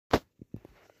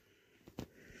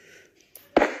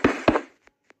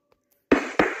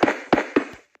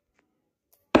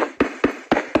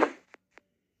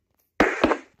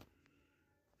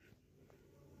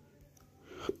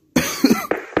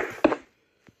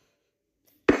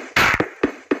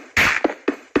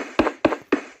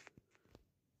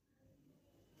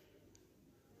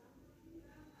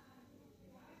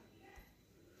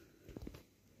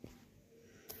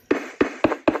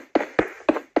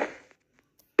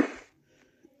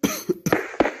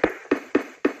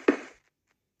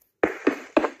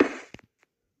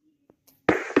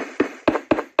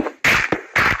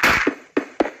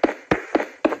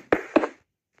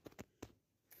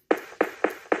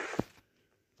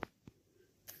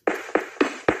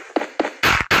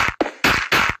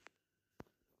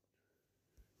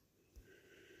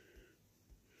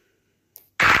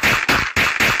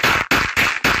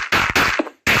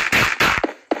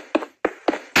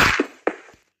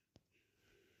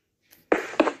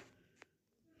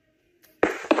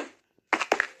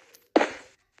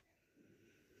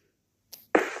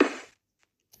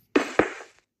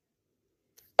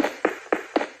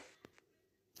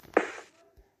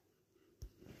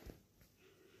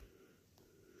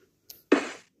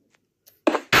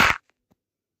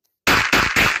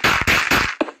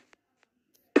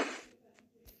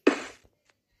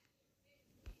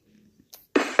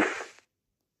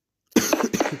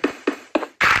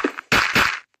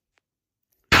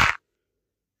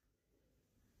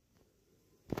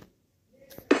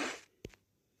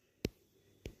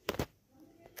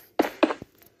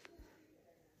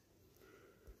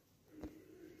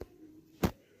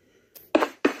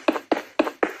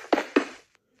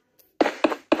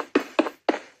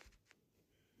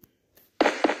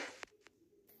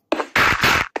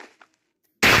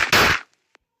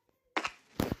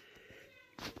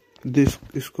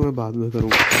इसको मैं बाद में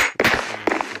करूँगा,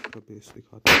 आपका बेस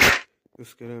दिखाता हूँ।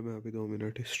 इसके लिए मैं अभी 2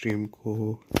 मिनट स्ट्रीम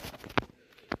को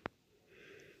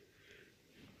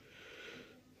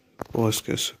पॉज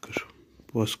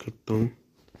करता हूँ।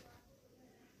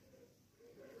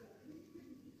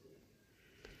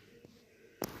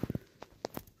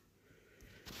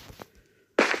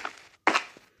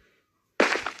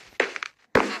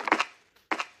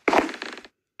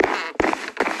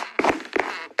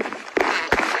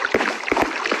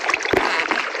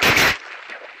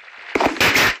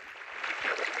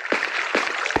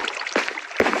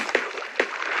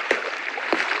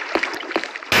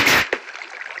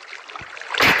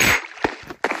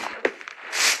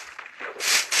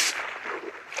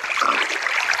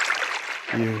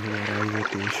 ये हमारा ये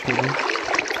पेश है।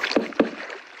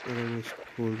 अगर मैं इसको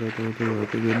खोल देता हूँ तो यहाँ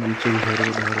पे जो नीचे घर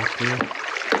बना रखे हैं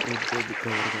उनको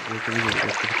कवर करने के लिए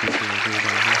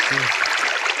डालना है।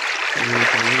 ये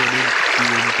पहले मैंने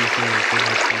TNT से यहाँ पे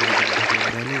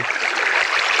डाले, लेकिन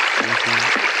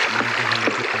यहाँ पे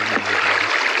हमें तो पानी आ गया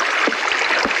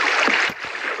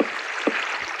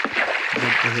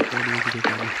जब होता नहीं कि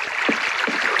पानी।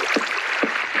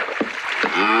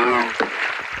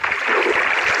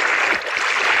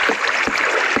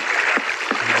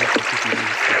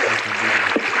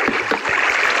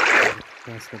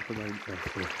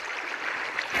 करके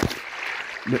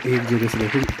मैं एक जगह से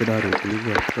देखूँ इतना रोक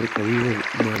लूँगा पर कभी वो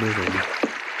मानेगा नहीं।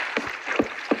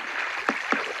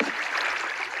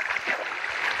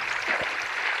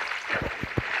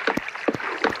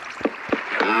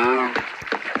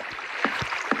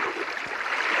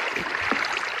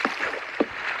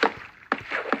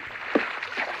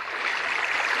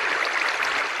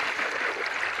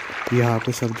 यहाँ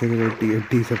पे सब जगह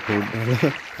TNT से फोड़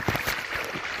डाला।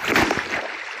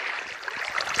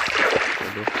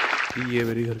 ये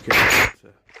मेरी घर के आसपास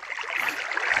है।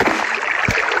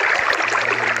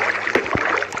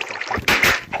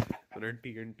 मैंने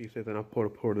TNT से इतना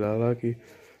फोड़ डाला कि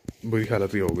बुरी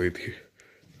हालत ही हो गई थी।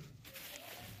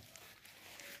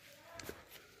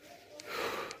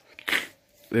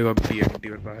 देखो अब TNT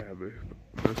में पाया है,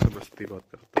 मैं समझती बात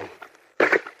करता हूँ।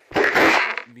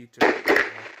 नीचे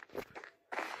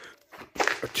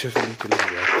अच्छे से नीचे लग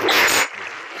गया।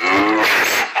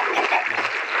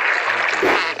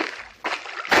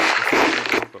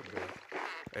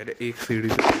 अरे एक सीढ़ी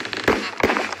से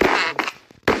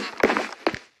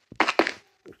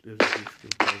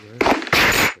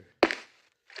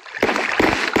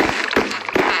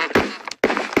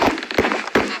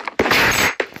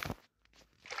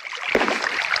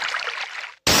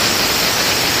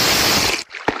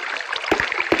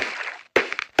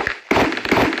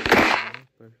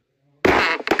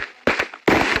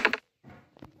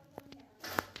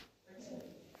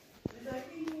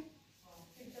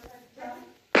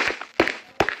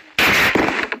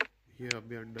ये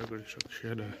अभी अंडर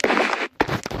कंस्ट्रक्शन है।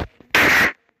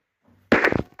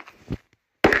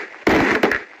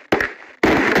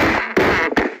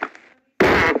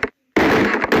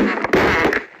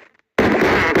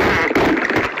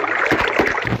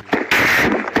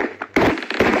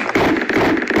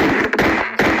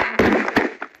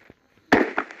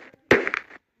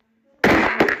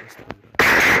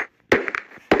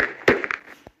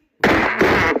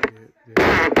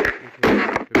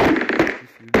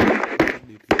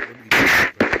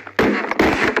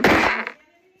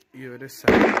 ये मेरे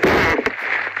साइड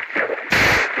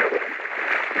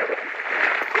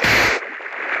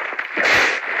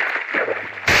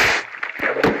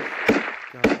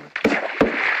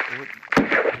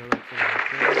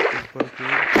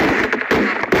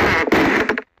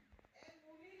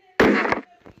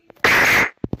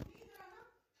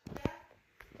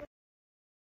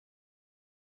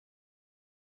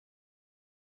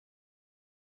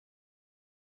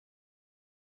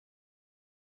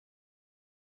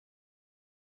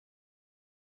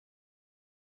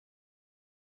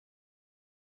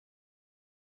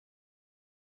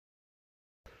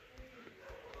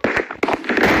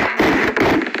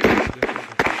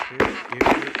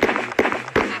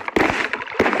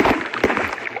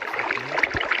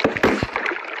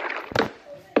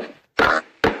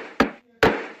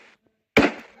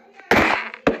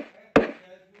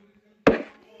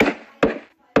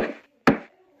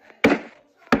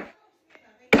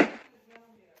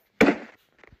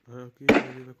कि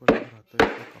मेरे में कौन आता है,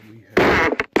 इसका कमी है।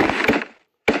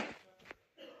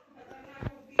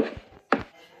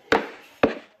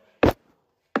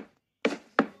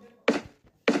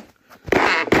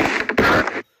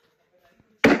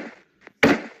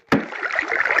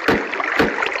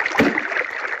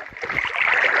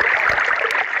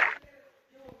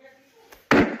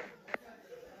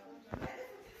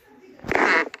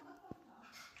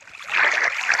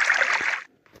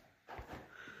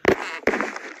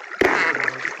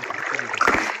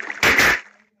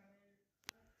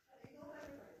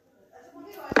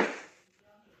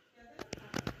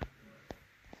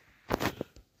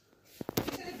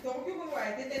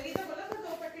 मंगवाए थे, तभी तो बोला था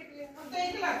 2 पैकेट ले, हम तो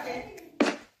 1 लाख है।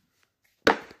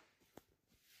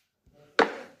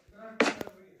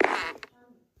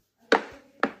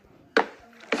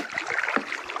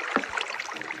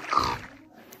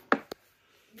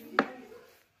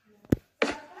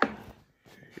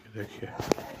 देखिए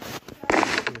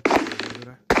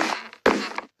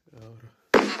और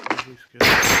इसके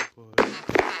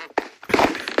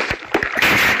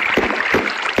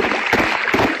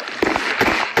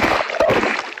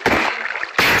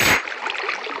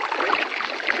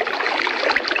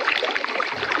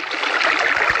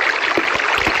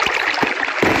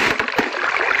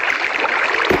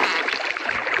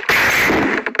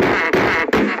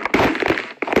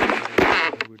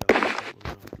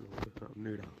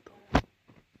नहीं डालता।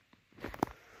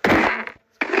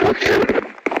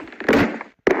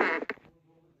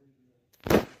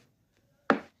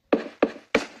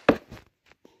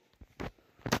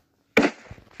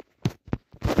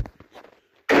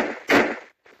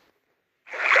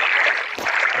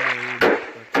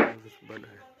 बना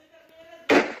है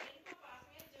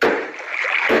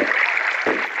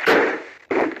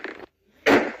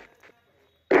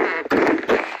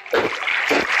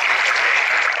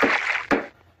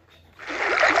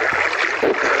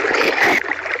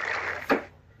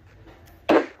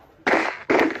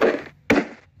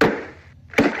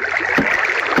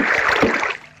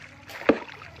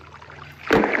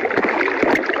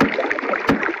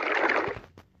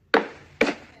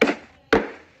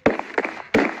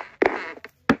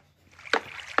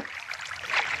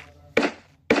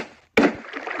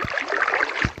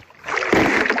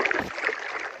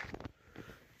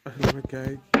असल में क्या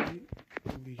है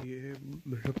कि ये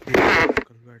मेरा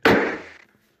कल बैठे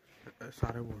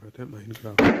सारे बोल रहे थे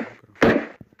माइनक्राफ्ट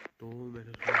तो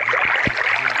मैंने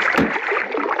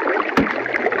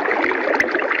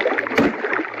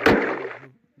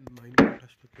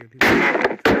माइनक्राफ्ट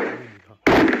नहीं था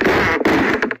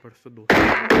ऊपर से 2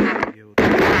 ये होता है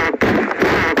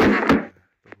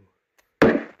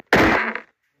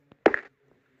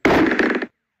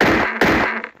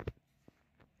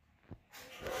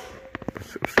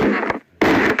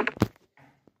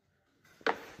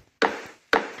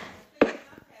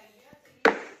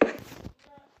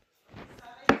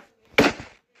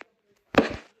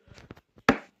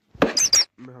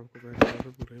मैं आपको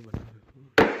पहले पूरा ही बना देता हूँ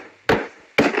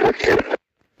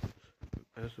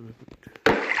ऐसे में कुछ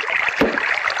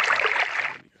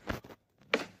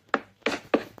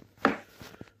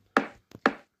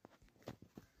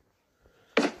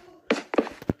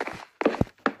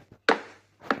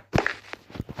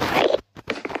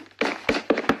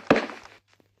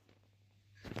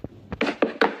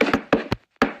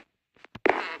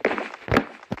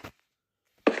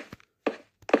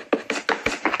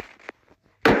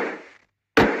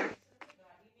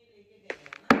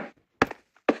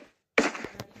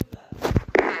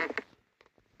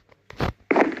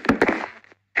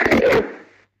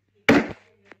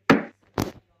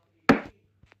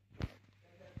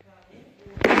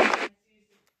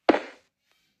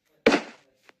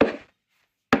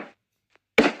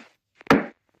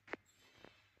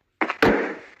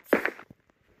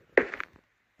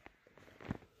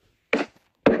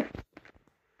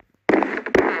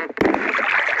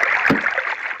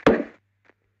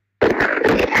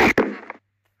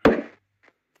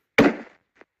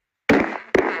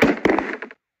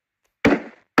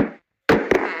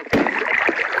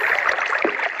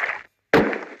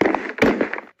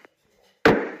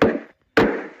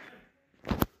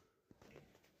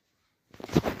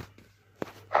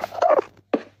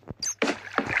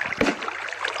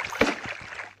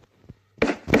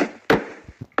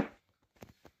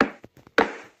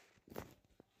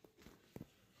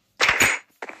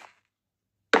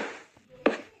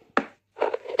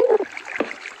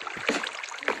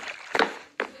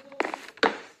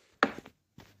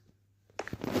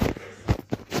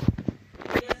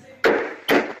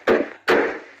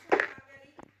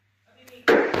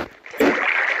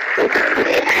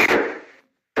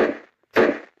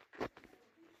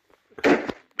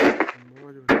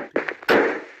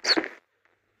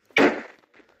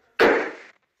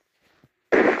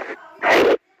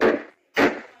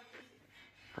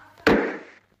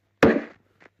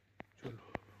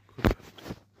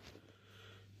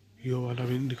ये वाला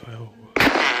भी नहीं दिखाया होगा।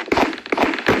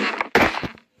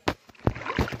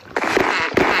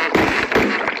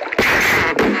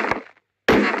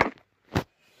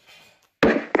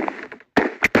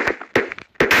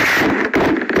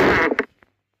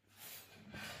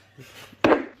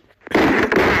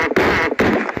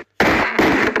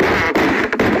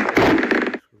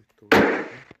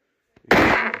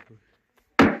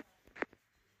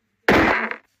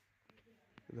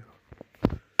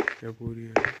 क्या पूरी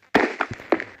है?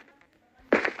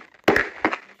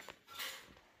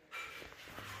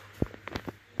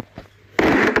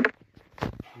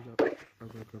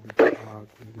 अगर कभी आग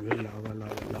में लावा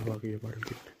लावा लावा के बारे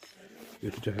में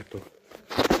गिर जाए तो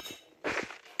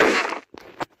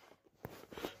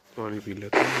पानी पी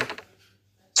लेते हैं।